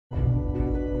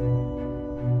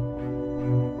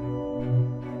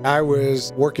I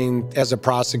was working as a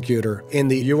prosecutor in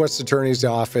the U.S. Attorney's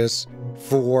Office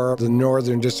for the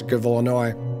Northern District of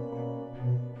Illinois.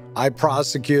 I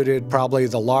prosecuted probably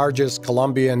the largest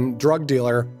Colombian drug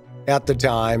dealer at the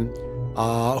time,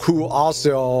 who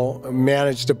also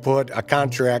managed to put a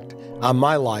contract on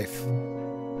my life.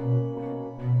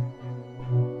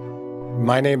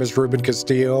 My name is Ruben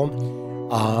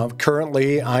Castillo.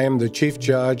 Currently, I am the Chief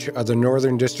Judge of the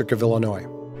Northern District of Illinois.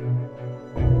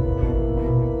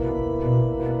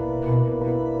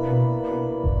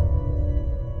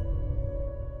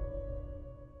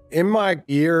 In my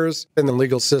years in the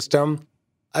legal system,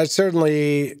 I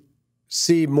certainly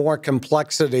see more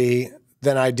complexity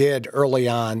than I did early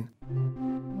on.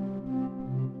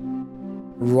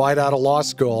 Right out of law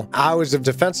school, I was a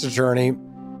defense attorney.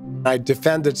 I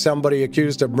defended somebody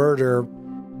accused of murder,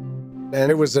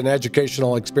 and it was an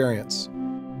educational experience.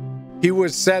 He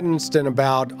was sentenced in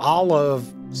about all of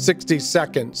 60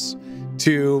 seconds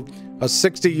to a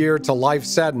 60-year to life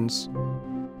sentence.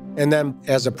 And then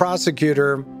as a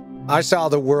prosecutor, I saw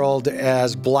the world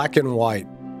as black and white.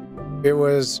 It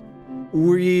was,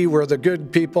 we were the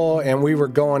good people and we were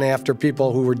going after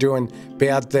people who were doing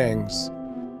bad things.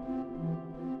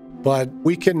 But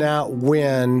we cannot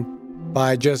win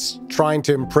by just trying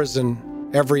to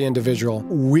imprison every individual.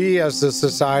 We as a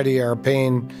society are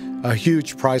paying a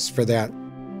huge price for that.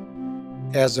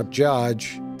 As a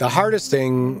judge, the hardest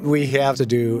thing we have to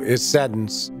do is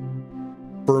sentence.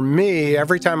 For me,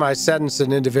 every time I sentence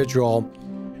an individual,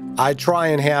 I try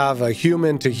and have a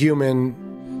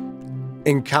human-to-human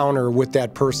encounter with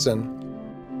that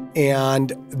person.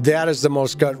 And that is the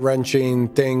most gut-wrenching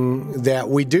thing that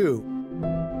we do.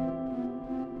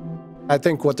 I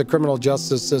think what the criminal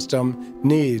justice system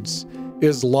needs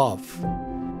is love.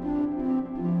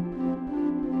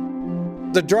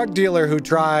 The drug dealer who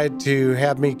tried to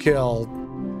have me killed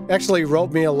actually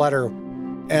wrote me a letter,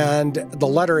 and the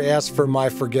letter asked for my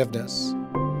forgiveness.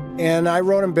 And I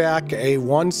wrote him back a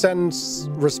one-sentence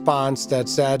response that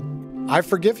said, "I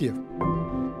forgive you."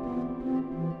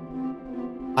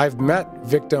 I've met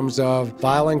victims of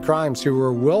violent crimes who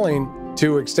were willing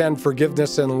to extend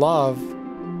forgiveness and love,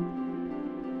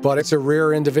 but it's a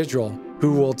rare individual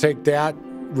who will take that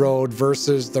road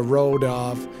versus the road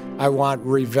of, I want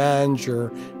revenge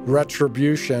or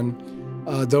retribution.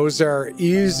 Those are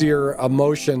easier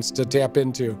emotions to tap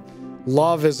into.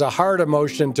 Love is a hard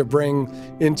emotion to bring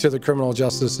into the criminal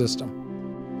justice system.